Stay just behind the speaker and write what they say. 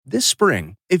This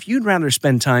spring, if you'd rather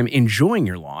spend time enjoying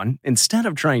your lawn instead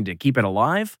of trying to keep it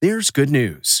alive, there's good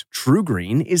news.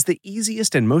 TruGreen is the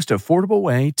easiest and most affordable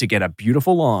way to get a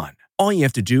beautiful lawn. All you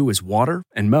have to do is water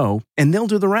and mow, and they'll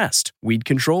do the rest. Weed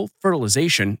control,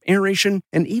 fertilization, aeration,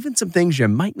 and even some things you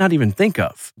might not even think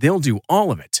of. They'll do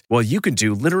all of it, while you can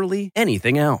do literally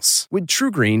anything else. With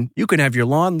TruGreen, you can have your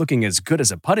lawn looking as good as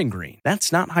a putting green.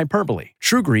 That's not hyperbole.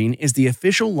 TruGreen is the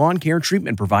official lawn care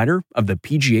treatment provider of the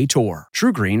PGA Tour.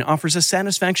 TruGreen offers a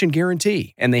satisfaction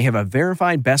guarantee, and they have a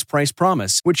verified best price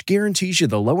promise, which guarantees you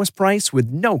the lowest price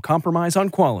with no compromise on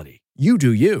quality. You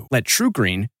do you. Let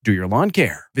TruGreen do your lawn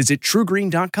care. Visit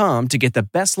TruGreen.com to get the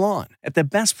best lawn at the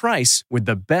best price with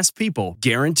the best people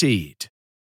guaranteed.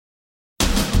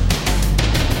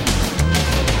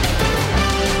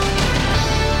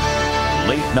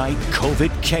 Late night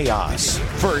COVID chaos.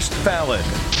 First Fallon,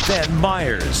 then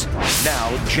Myers,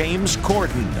 now James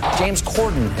Corden. James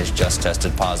Corden has just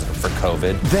tested positive for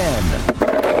COVID. Then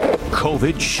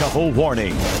COVID shovel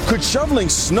warning. Could shoveling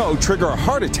snow trigger a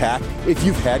heart attack if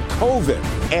you've had COVID?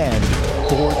 And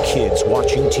 4 kids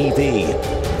watching TV.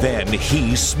 Then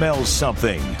he smells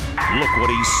something. Look what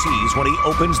he sees when he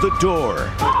opens the door.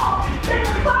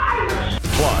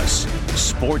 Plus,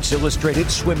 Sports Illustrated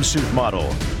swimsuit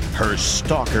model. Her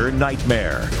stalker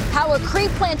nightmare. How a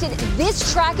creep planted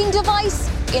this tracking device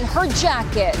in her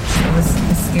jacket. It was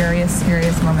the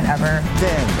scariest moment ever.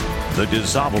 Then, the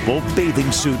dissolvable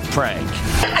bathing suit prank.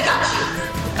 I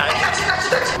got you.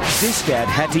 This dad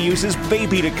had to use his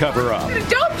baby to cover up.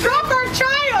 Don't drop our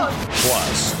child!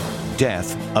 Plus,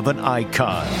 death of an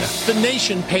icon. The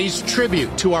nation pays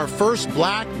tribute to our first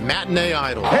black matinee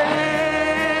idol.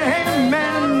 Amen.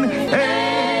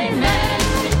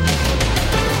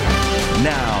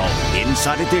 Now,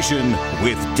 Inside Edition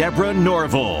with Deborah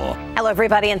Norville. Hello,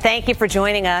 everybody, and thank you for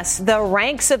joining us. The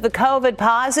ranks of the COVID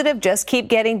positive just keep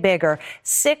getting bigger.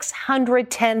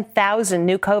 610,000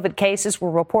 new COVID cases were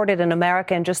reported in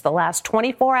America in just the last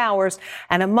 24 hours,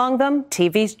 and among them,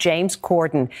 TV's James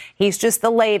Corden. He's just the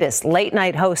latest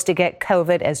late-night host to get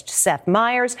COVID, as Seth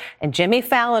Meyers and Jimmy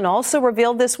Fallon also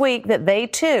revealed this week that they,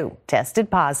 too,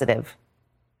 tested positive.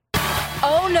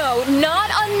 Oh, no,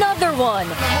 not another one.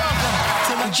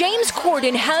 James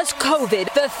Corden has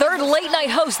COVID, the third late-night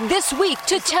host this week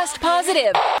to test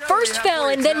positive. First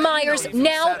Fallon, then Myers,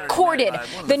 now Corden.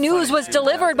 The news was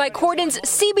delivered by Corden's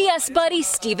CBS buddy,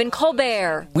 Stephen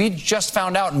Colbert. We just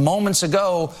found out moments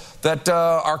ago that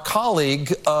our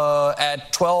colleague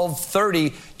at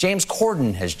 12:30, James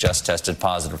Corden, has just tested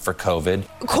positive for COVID.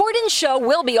 Corden's show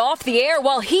will be off the air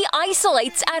while he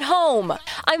isolates at home.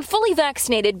 I'm fully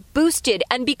vaccinated, boosted,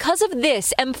 and because of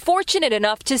this, am fortunate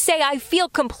enough to say I feel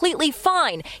completely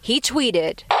fine, he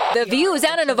tweeted. The View's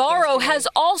Ana Navarro has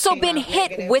also been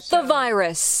hit with the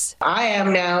virus. I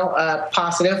am now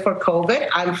positive for COVID.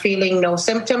 I'm feeling no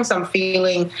symptoms. I'm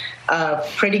feeling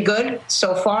pretty good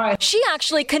so far. She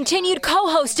actually continued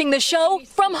co-hosting the show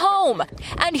from home.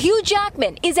 And Hugh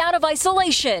Jackman is out of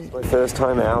isolation. My first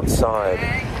time outside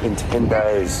in 10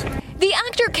 days. The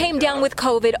actor came down with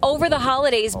COVID over the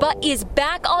holidays, but is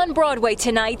back on Broadway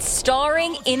tonight,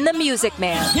 starring in The Music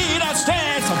Man.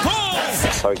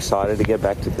 So excited to get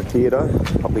back to the theater.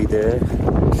 I'll be there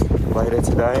later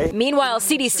today. Meanwhile,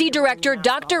 CDC Director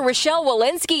Dr. Rochelle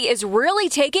Walensky is really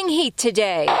taking heat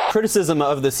today. Criticism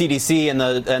of the CDC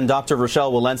and Dr.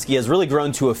 Rochelle Walensky has really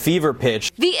grown to a fever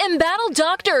pitch. The embattled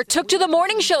doctor took to the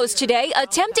morning shows today,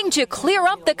 attempting to clear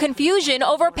up the confusion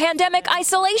over pandemic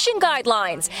isolation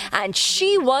guidelines, and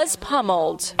she was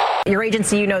pummeled. Your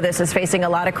agency, you know this, is facing a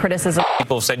lot of criticism.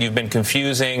 People said you've been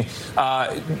confusing.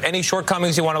 Any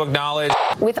shortcomings you want to acknowledge?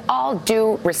 With all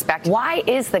due respect, why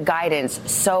is the guidance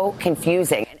so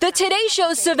confusing? The Today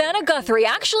Show's Savannah Guthrie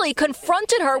actually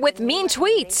confronted her with mean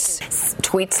tweets.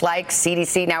 Tweets like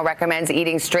CDC now recommends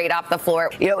eating straight off the floor.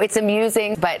 You know, it's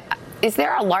amusing, but is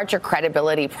there a larger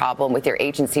credibility problem with your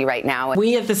agency right now?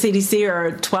 We at the CDC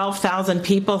are 12,000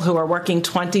 people who are working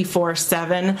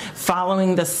 24/7,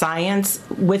 following the science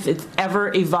with its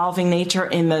ever-evolving nature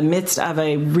in the midst of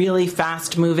a really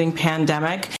fast-moving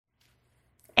pandemic.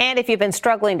 And if you've been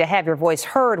struggling to have your voice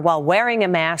heard while wearing a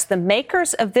mask, the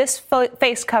makers of this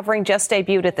face covering just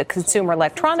debuted at the Consumer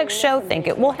Electronics Show think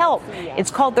it will help.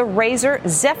 It's called the Razer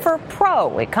Zephyr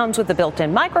Pro. It comes with a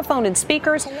built-in microphone and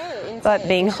speakers, but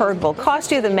being heard will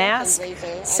cost you. The mask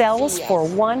sells for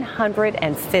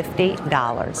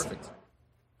 $150.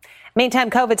 Meantime,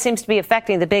 COVID seems to be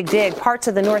affecting the Big Dig. Parts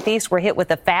of the Northeast were hit with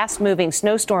a fast-moving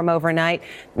snowstorm overnight.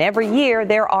 And every year,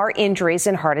 there are injuries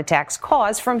and heart attacks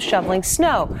caused from shoveling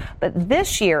snow. But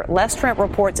this year, Les Trent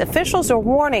reports officials are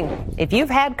warning, if you've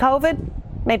had COVID,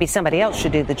 maybe somebody else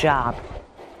should do the job.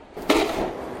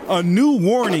 A new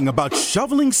warning about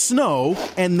shoveling snow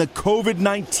and the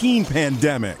COVID-19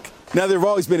 pandemic. Now, there have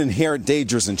always been inherent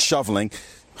dangers in shoveling,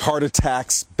 heart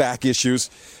attacks, back issues,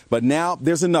 but now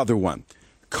there's another one,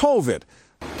 COVID.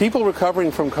 People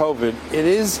recovering from COVID, it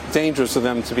is dangerous for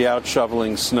them to be out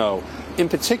shoveling snow. In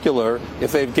particular,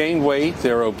 if they've gained weight,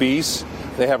 they're obese,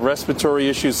 they have respiratory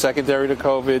issues secondary to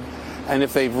COVID, and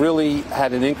if they've really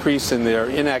had an increase in their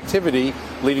inactivity,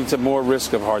 leading to more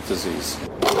risk of heart disease.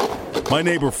 My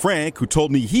neighbor Frank, who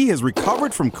told me he has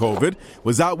recovered from COVID,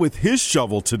 was out with his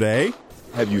shovel today.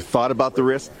 Have you thought about the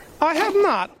risk? I have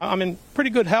not. I'm in pretty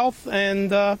good health,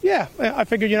 and I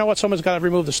figured, someone's got to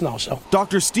remove the snow. So,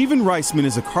 Dr. Stephen Reisman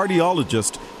is a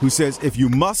cardiologist who says if you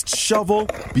must shovel,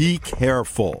 be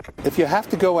careful. If you have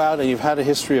to go out and you've had a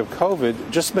history of COVID,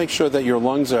 just make sure that your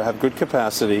lungs have good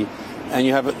capacity and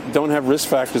you don't have risk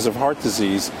factors of heart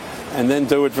disease. And then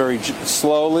do it very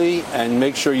slowly and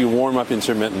make sure you warm up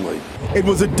intermittently. It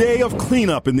was a day of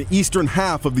cleanup in the eastern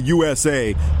half of the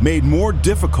USA, made more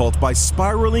difficult by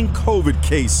spiraling COVID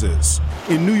cases.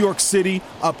 In New York City,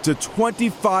 up to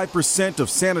 25% of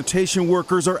sanitation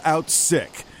workers are out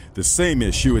sick. The same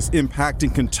issue is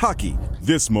impacting Kentucky,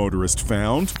 this motorist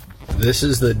found. This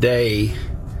is the day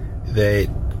that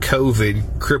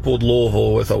COVID crippled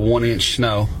Louisville with a 1-inch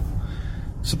snow.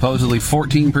 Supposedly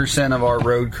 14% of our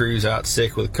road crews out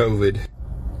sick with COVID.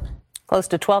 Close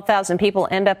to 12,000 people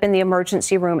end up in the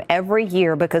emergency room every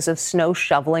year because of snow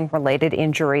shoveling related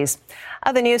injuries.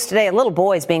 Other news today, a little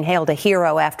boy is being hailed a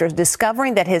hero after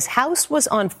discovering that his house was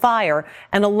on fire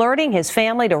and alerting his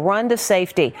family to run to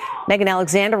safety. Megan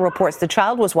Alexander reports the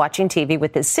child was watching TV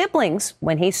with his siblings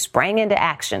when he sprang into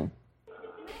action.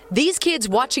 These kids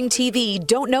watching TV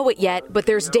don't know it yet, but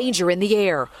there's danger in the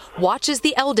air. Watch as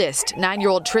the eldest,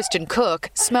 9-year-old Tristan Cook,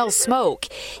 smells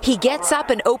smoke. He gets up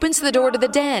and opens the door to the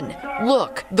den.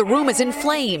 Look, the room is in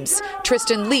flames.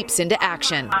 Tristan leaps into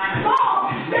action.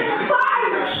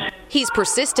 He's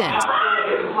persistent.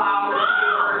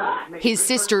 His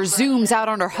sister zooms out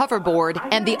on her hoverboard,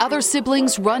 and the other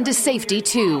siblings run to safety,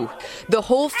 too. The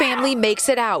whole family makes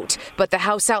it out, but the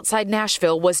house outside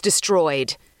Nashville was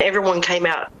destroyed. Everyone came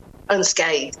out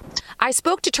unscathed. I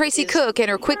spoke to Tracy Cook and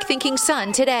her quick-thinking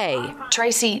son today.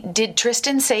 Tracy, did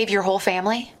Tristan save your whole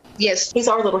family? Yes, he's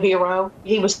our little hero.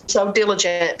 He was so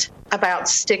diligent about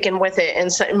sticking with it and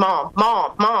saying,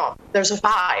 Mom, there's a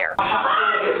fire.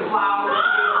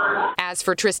 As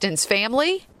for Tristan's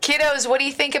family? Kiddos, what do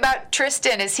you think about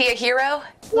Tristan? Is he a hero?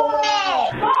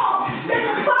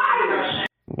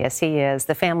 Yes, he is.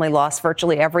 The family lost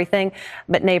virtually everything,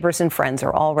 but neighbors and friends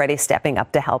are already stepping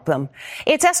up to help them.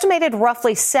 It's estimated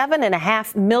roughly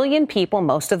 7.5 million people,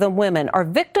 most of them women, are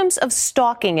victims of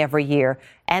stalking every year.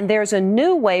 And there's a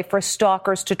new way for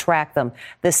stalkers to track them.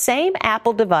 The same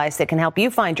Apple device that can help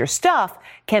you find your stuff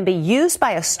can be used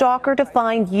by a stalker to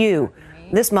find you.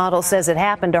 This model says it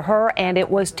happened to her, and it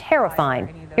was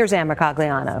terrifying. Here's Ann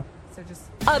Mercogliano.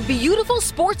 A beautiful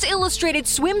Sports Illustrated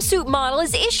swimsuit model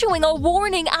is issuing a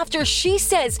warning after she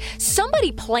says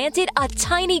somebody planted a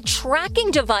tiny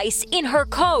tracking device in her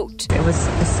coat. It was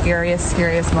the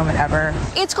scariest moment ever.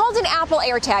 It's called an Apple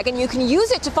AirTag, and you can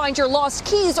use it to find your lost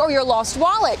keys or your lost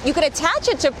wallet. You can attach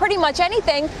it to pretty much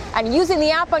anything, and using the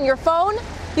app on your phone,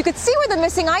 you could see where the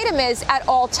missing item is at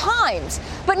all times.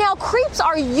 But now creeps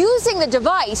are using the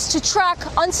device to track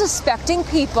unsuspecting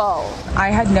people.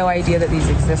 I had no idea that these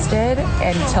existed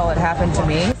until it happened to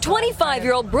me.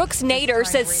 25-year-old Brooks Nader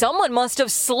says someone must have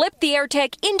slipped the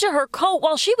AirTag into her coat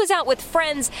while she was out with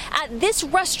friends at this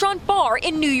restaurant bar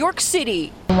in New York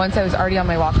City. Once I was already on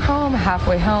my walk home,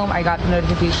 halfway home, I got the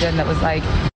notification that was like,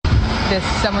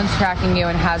 someone's tracking you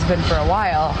and has been for a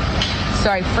while. So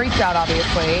I freaked out,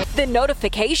 obviously. The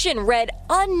notification read,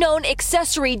 unknown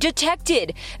accessory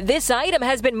detected. This item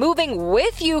has been moving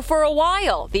with you for a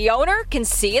while. The owner can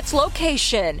see its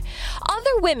location.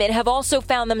 Other women have also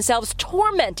found themselves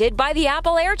tormented by the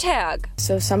Apple AirTag.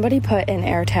 So somebody put an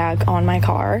AirTag on my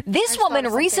car. This woman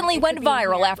recently went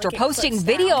viral after posting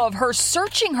video of her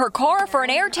searching her car for an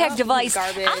AirTag device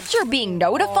after being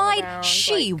notified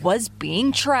she was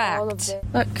being tracked.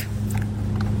 Look.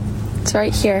 It's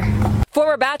right here.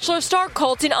 Former Bachelor star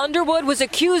Colton Underwood was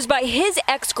accused by his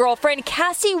ex-girlfriend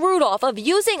Cassie Rudolph of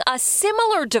using a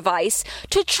similar device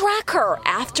to track her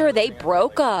after they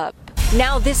broke up.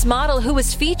 Now this model, who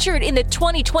was featured in the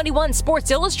 2021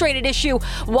 Sports Illustrated issue,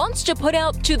 wants to put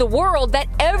out to the world that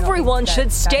everyone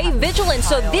should stay vigilant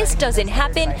so this doesn't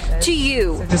happen to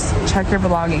you. So just check your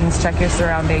belongings, check your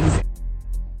surroundings.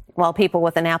 While people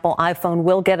with an Apple iPhone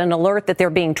will get an alert that they're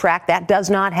being tracked, that does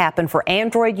not happen for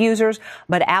Android users.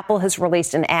 But Apple has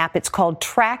released an app. It's called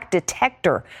Track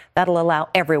Detector. That'll allow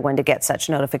everyone to get such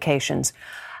notifications.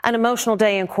 An emotional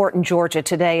day in court in Georgia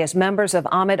today as members of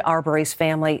Ahmaud Arbery's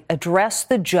family addressed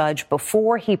the judge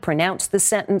before he pronounced the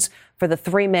sentence for the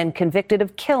 3 men convicted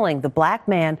of killing the black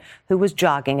man who was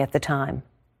jogging at the time.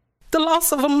 The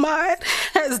loss of Ahmaud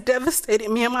has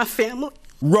devastated me and my family.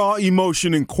 Raw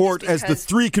emotion in court as the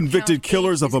 3 convicted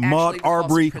killers of Ahmaud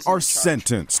Arbery are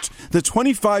sentenced. The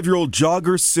 25-year-old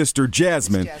jogger's sister,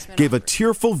 Jasmine, gave a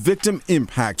tearful victim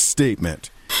impact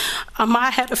statement.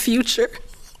 Ahmaud had a future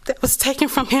that was taken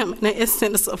from him in an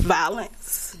instance of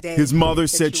violence. His mother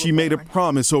said she made a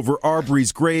promise over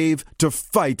Arbery's grave to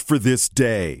fight for this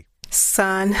day.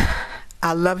 Son,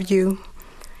 I love you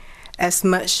as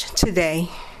much today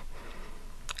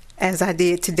as I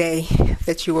did today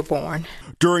that you were born.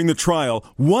 During the trial,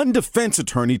 one defense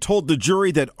attorney told the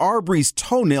jury that Arbery's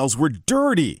toenails were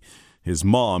dirty. His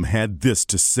mom had this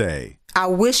to say. I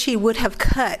wish he would have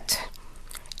cut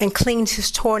and cleaned his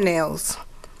toenails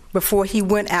before he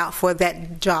went out for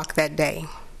that jog that day.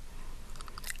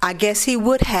 I guess he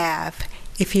would have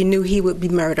if he knew he would be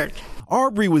murdered.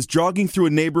 Arbery was jogging through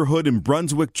a neighborhood in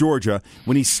Brunswick, Georgia,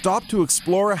 when he stopped to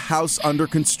explore a house under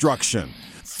construction.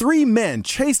 3 men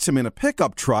chased him in a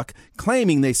pickup truck,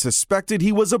 claiming they suspected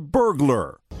he was a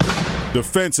burglar.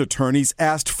 Defense attorneys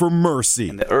asked for mercy.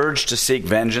 And the urge to seek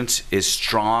vengeance is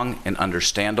strong and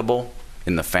understandable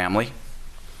in the family.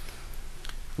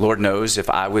 Lord knows if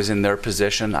I was in their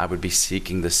position, I would be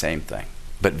seeking the same thing.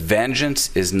 But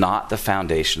vengeance is not the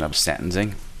foundation of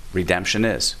sentencing. Redemption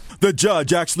is. The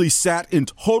judge actually sat in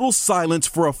total silence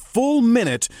for a full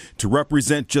minute to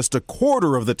represent just a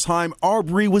quarter of the time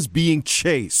Arbery was being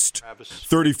chased.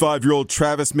 35-year-old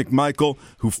Travis McMichael,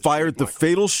 who fired the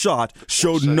fatal shot,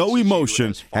 showed no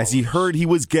emotion as he heard he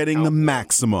was getting the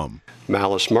maximum.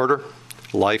 Malice murder,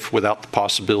 life without the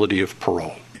possibility of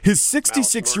parole. His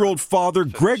 66-year-old father,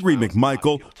 Gregory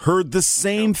McMichael, heard the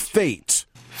same fate.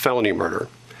 Felony murder,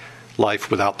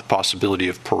 life without the possibility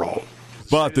of parole.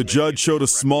 But the judge showed a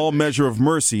small measure of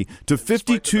mercy to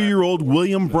 52-year-old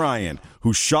William Bryan,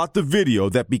 who shot the video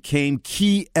that became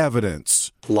key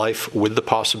evidence. Life with the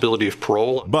possibility of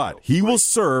parole. But he will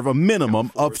serve a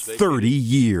minimum of 30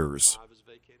 years.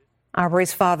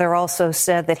 Arbery's father also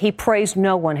said that he prays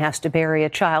no one has to bury a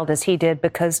child as he did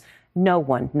because no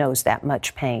one knows that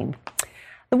much pain.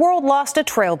 The world lost a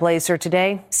trailblazer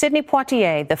today. Sidney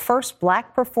Poitier, the first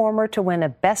black performer to win a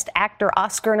Best Actor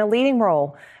Oscar in a leading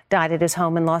role, died at his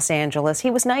home in Los Angeles.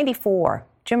 He was 94.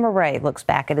 Jim Murray looks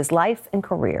back at his life and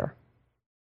career.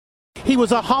 He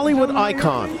was a Hollywood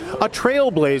icon, a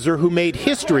trailblazer who made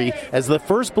history as the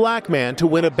first black man to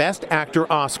win a Best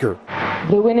Actor Oscar.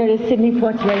 The winner is Sidney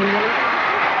Poitier.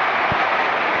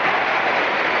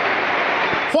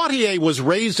 Poitier was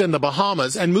raised in the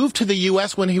Bahamas and moved to the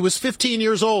U.S. when he was 15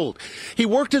 years old. He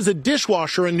worked as a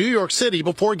dishwasher in New York City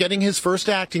before getting his first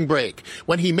acting break.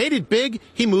 When he made it big,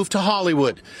 he moved to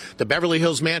Hollywood. The Beverly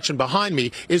Hills mansion behind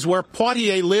me is where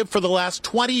Poitier lived for the last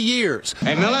 20 years.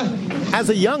 Hey, Miller. As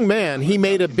a young man, he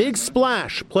made a big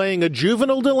splash playing a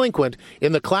juvenile delinquent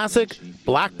in the classic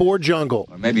Blackboard Jungle.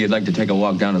 Or maybe you'd like to take a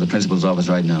walk down to the principal's office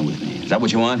right now with me. Is that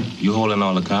what you want? You holding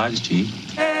all the cards, Chief?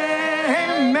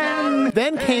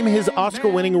 Then came his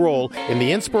Oscar-winning role in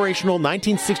the inspirational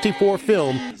 1964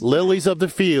 film Lilies of the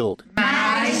Field.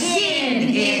 My skin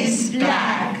is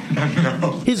black.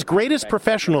 His greatest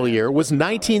professional year was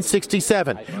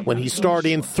 1967, when he starred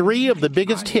in 3 of the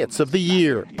biggest hits of the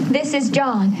year. This is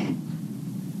John.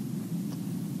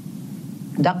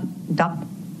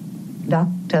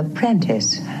 Dr.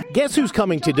 Prentice. Guess Who's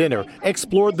Coming to Dinner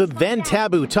explored the then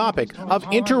taboo topic of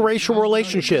interracial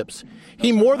relationships.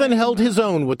 He more than held his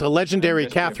own with the legendary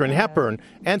Katharine Hepburn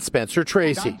and Spencer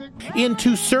Tracy. In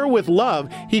To Sir with Love,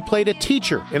 he played a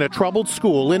teacher in a troubled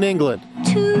school in England.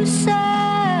 To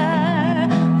Sir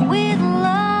with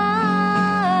Love.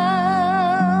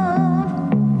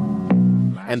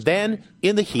 And then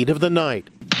In the Heat of the Night,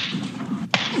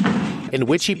 in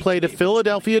which he played a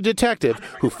Philadelphia detective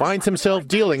who finds himself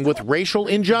dealing with racial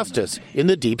injustice in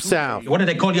the Deep South. What do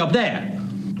they call you up there?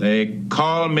 They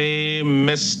call me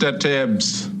Mr.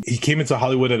 Tibbs. He came into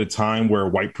Hollywood at a time where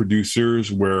white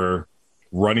producers were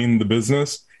running the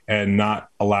business and not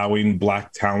allowing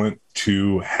black talent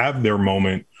to have their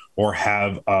moment or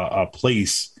have a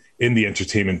place in the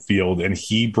entertainment field. And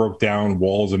he broke down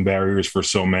walls and barriers for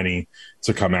so many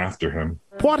to come after him.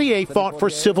 Poitier fought for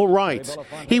civil rights.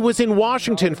 He was in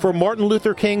Washington for Martin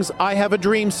Luther King's I Have a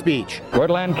Dream speech.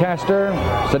 Gord Lancaster,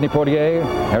 Sidney Poitier,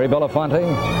 Harry Belafonte,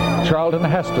 Charlton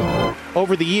Heston.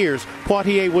 Over the years,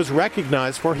 Poitier was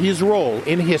recognized for his role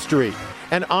in history.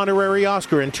 An honorary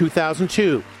Oscar in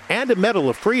 2002 and a Medal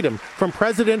of Freedom from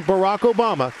President Barack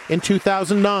Obama in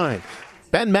 2009.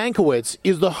 Ben Mankiewicz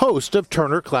is the host of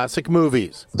Turner Classic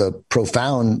Movies. The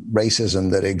profound racism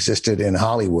that existed in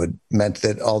Hollywood meant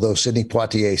that although Sidney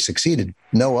Poitier succeeded,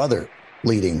 no other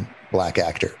leading black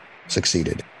actor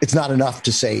succeeded. It's not enough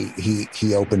to say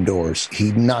he opened doors.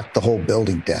 He knocked the whole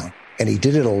building down, and he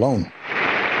did it alone.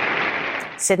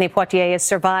 Sidney Poitier is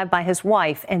survived by his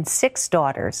wife and 6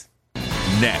 daughters.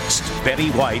 Next, Betty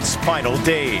White's final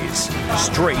days,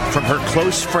 straight from her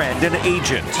close friend and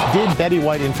agent. Did Betty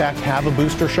White, in fact, have a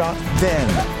booster shot? Then,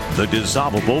 the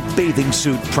dissolvable bathing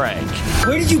suit prank.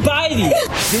 Where did you buy these?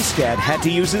 This dad had to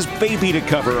use his baby to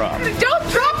cover up. Don't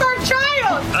drop our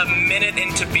child! A minute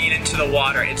into being into the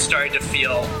water, it started to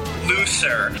feel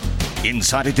looser.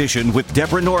 Inside Edition with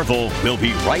Deborah Norville. We'll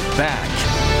be right back.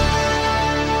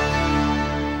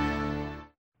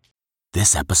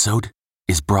 This episode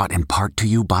is brought in part to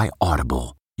you by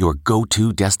Audible, your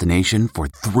go-to destination for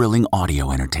thrilling audio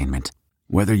entertainment.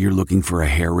 Whether you're looking for a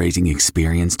hair-raising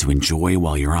experience to enjoy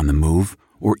while you're on the move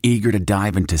or eager to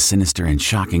dive into sinister and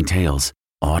shocking tales,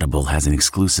 Audible has an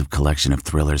exclusive collection of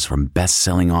thrillers from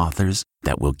best-selling authors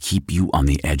that will keep you on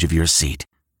the edge of your seat.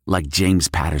 Like James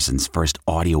Patterson's first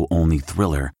audio-only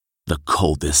thriller, The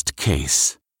Coldest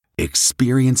Case.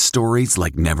 Experience stories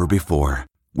like never before,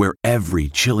 where every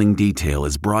chilling detail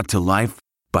is brought to life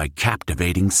by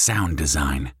captivating sound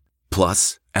design.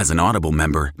 Plus, as an Audible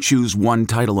member, choose one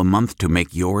title a month to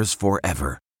make yours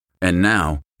forever. And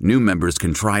now, new members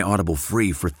can try Audible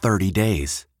free for 30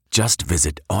 days. Just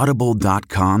visit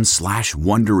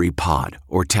audible.com/WonderyPod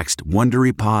or text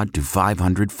WonderyPod to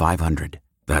 500-500.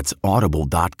 That's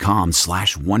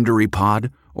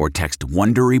audible.com/WonderyPod or text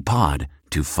WonderyPod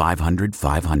to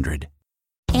 500-500.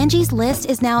 Angie's List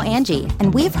is now Angie,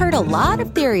 and we've heard a lot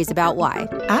of theories about why.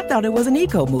 I thought it was an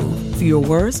eco move. Fewer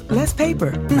words, less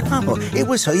paper. No, it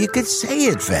was so you could say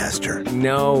it faster.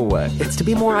 No, it's to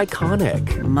be more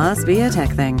iconic. Must be a tech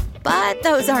thing. But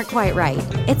those aren't quite right.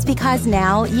 It's because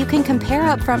now you can compare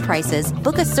upfront prices,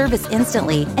 book a service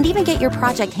instantly, and even get your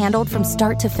project handled from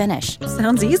start to finish.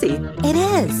 Sounds easy. It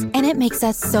is, and it makes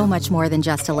us so much more than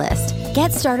just a list.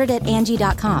 Get started at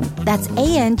Angie.com. That's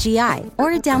ANGI,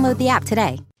 or download the app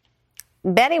today.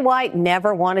 Betty White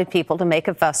never wanted people to make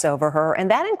a fuss over her,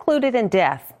 and that included in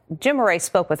death. Jim Murray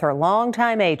spoke with her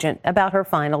longtime agent about her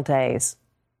final days.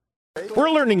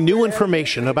 We're learning new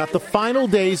information about the final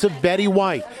days of Betty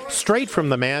White, straight from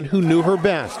the man who knew her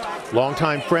best,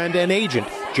 longtime friend and agent,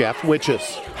 Jeff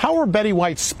Witches. How were Betty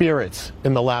White's spirits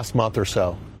in the last month or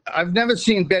so? I've never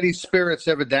seen Betty's spirits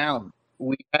ever down.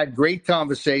 We had great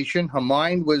conversation. Her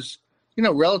mind was,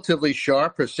 relatively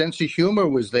sharp. Her sense of humor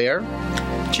was there.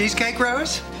 Cheesecake,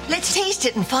 Rose? Let's taste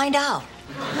it and find out.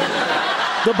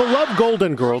 The beloved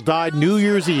Golden Girl died New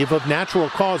Year's Eve of natural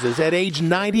causes at age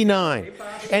 99.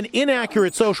 An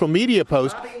inaccurate social media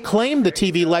post claimed the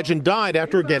TV legend died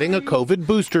after getting a COVID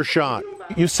booster shot.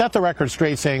 You set the record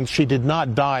straight saying she did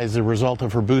not die as a result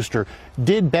of her booster.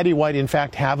 Did Betty White, in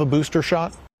fact, have a booster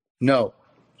shot? No.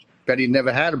 Betty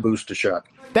never had a booster shot.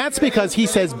 That's because he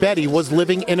says Betty was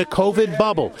living in a COVID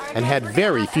bubble and had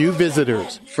very few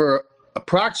visitors. For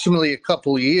approximately a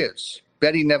couple of years,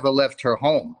 Betty never left her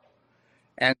home.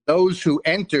 And those who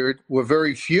entered were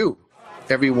very few.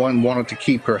 Everyone wanted to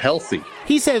keep her healthy.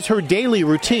 He says her daily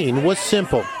routine was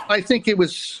simple. I think it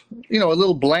was, a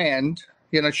little bland.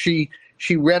 She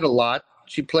read a lot.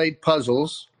 She played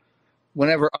puzzles.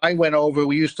 Whenever I went over,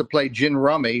 we used to play gin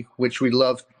rummy, which we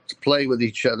loved to play with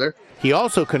each other. He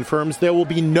also confirms there will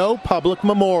be no public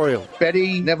memorial.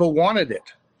 Betty never wanted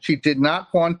it. She did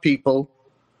not want people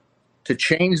to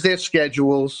change their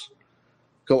schedules,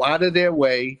 go out of their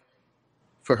way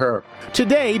for her.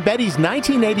 Today, Betty's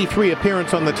 1983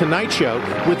 appearance on The Tonight Show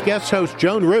with guest host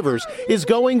Joan Rivers is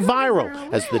going viral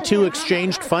as the two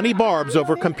exchanged funny barbs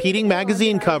over competing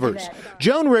magazine covers.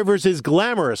 Joan Rivers is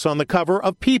glamorous on the cover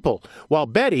of People, while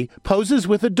Betty poses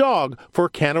with a dog for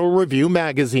Kennel Review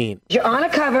magazine. You're on a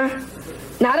cover.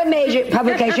 Not a major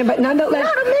publication, but nonetheless.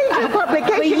 Not a major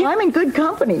publication. I'm in good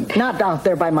company. Not out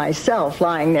there by myself,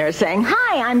 lying there saying,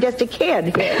 hi, I'm just a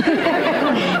kid.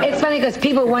 It's funny because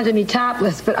people wanted me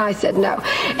topless, but I said no.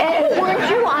 And weren't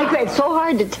you? It's so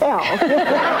hard to tell.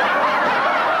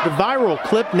 The viral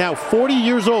clip, now 40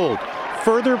 years old,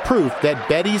 further proof that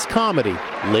Betty's comedy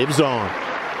lives on.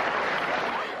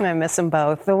 I miss them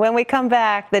both. So when we come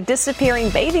back, the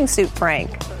disappearing bathing suit prank.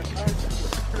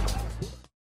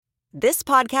 This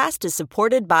podcast is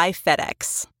supported by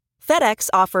FedEx. FedEx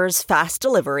offers fast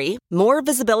delivery, more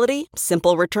visibility,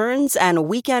 simple returns, and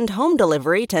weekend home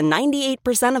delivery to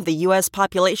 98% of the U.S.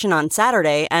 population on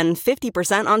Saturday and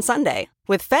 50% on Sunday,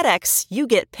 With FedEx, you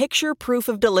get picture proof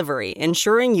of delivery,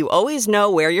 ensuring you always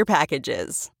know where your package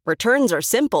is. Returns are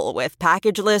simple with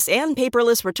packageless and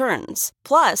paperless returns.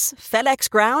 Plus, FedEx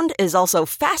Ground is also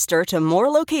faster to more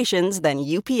locations than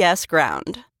UPS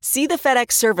Ground. See the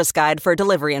FedEx service guide for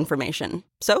delivery information.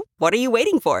 So, what are you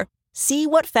waiting for? See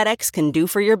what FedEx can do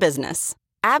for your business.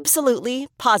 Absolutely,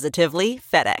 positively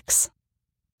FedEx.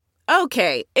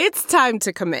 Okay, it's time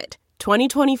to commit.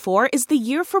 2024 is the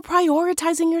year for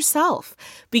prioritizing yourself.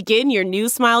 Begin your new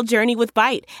smile journey with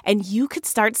Byte, and you could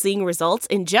start seeing results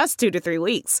in just 2 to 3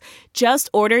 weeks. Just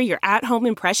order your at-home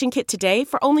impression kit today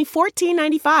for only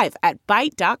 $14.95 at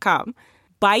Byte.com.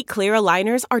 Byte Clear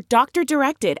aligners are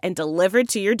doctor-directed and delivered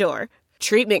to your door.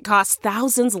 Treatment costs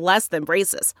thousands less than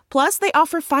braces. Plus, they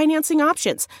offer financing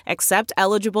options, accept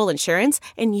eligible insurance,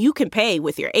 and you can pay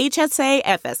with your HSA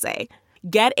FSA.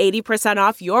 Get 80%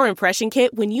 off your impression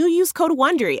kit when you use code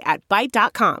WONDERY at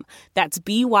Byte.com. That's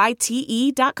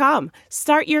BYTE.com.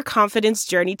 Start your confidence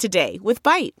journey today with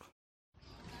Byte.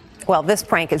 Well, this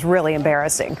prank is really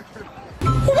embarrassing.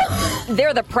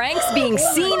 They're the pranks being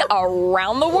seen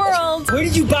around the world. Where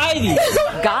did you buy these?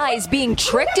 Guys being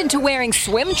tricked into wearing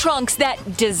swim trunks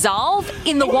that dissolve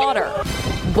in the water.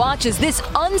 Watch as this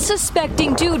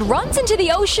unsuspecting dude runs into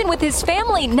the ocean with his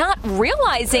family, not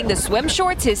realizing the swim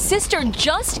shorts his sister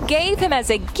just gave him as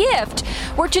a gift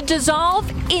were to dissolve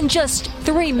in just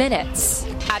 3 minutes.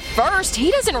 At first,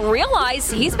 he doesn't realize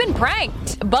he's been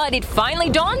pranked, but it finally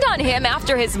dawned on him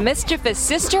after his mischievous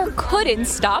sister couldn't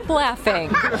stop laughing.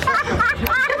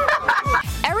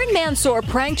 Erin Mansour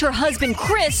pranked her husband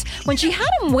Chris when she had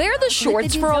him wear the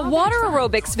shorts for a water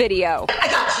aerobics video.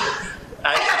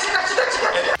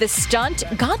 The stunt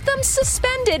got them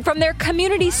suspended from their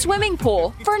community swimming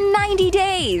pool for 90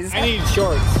 days. I need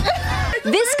shorts.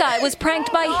 This guy was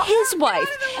pranked by his wife.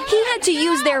 He had to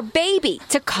use their baby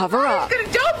to cover up.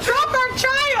 Don't drop our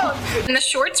child! And the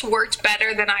shorts worked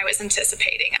better than I was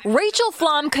anticipating. Rachel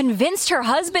Flom convinced her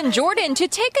husband Jordan to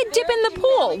take a dip in the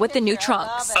pool with the new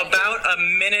trunks. About a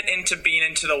minute into being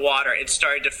into the water, it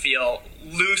started to feel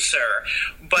looser.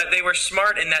 But they were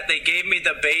smart in that they gave me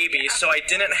the baby, so I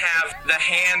didn't have the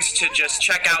hands to just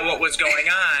check out what was going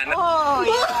on. Oh,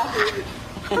 yeah.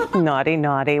 Naughty,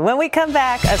 naughty. When we come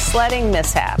back, a sledding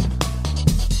mishap.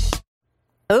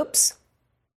 Oops.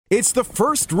 It's the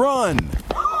first run.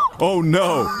 Oh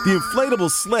no, the inflatable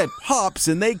sled pops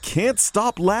and they can't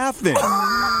stop laughing.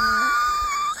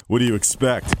 What do you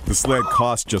expect? The sled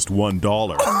costs just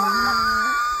 $1.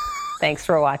 Thanks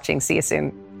for watching. See you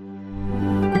soon.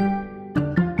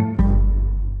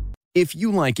 If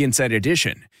you like Inside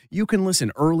Edition, you can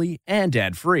listen early and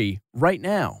ad-free right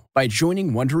now by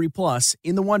joining Wondery Plus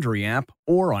in the Wondery app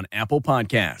or on Apple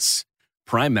Podcasts.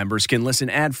 Prime members can listen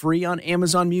ad-free on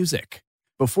Amazon Music.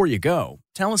 Before you go,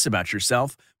 tell us about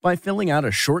yourself by filling out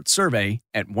a short survey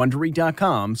at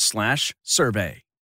Wondery.com/survey.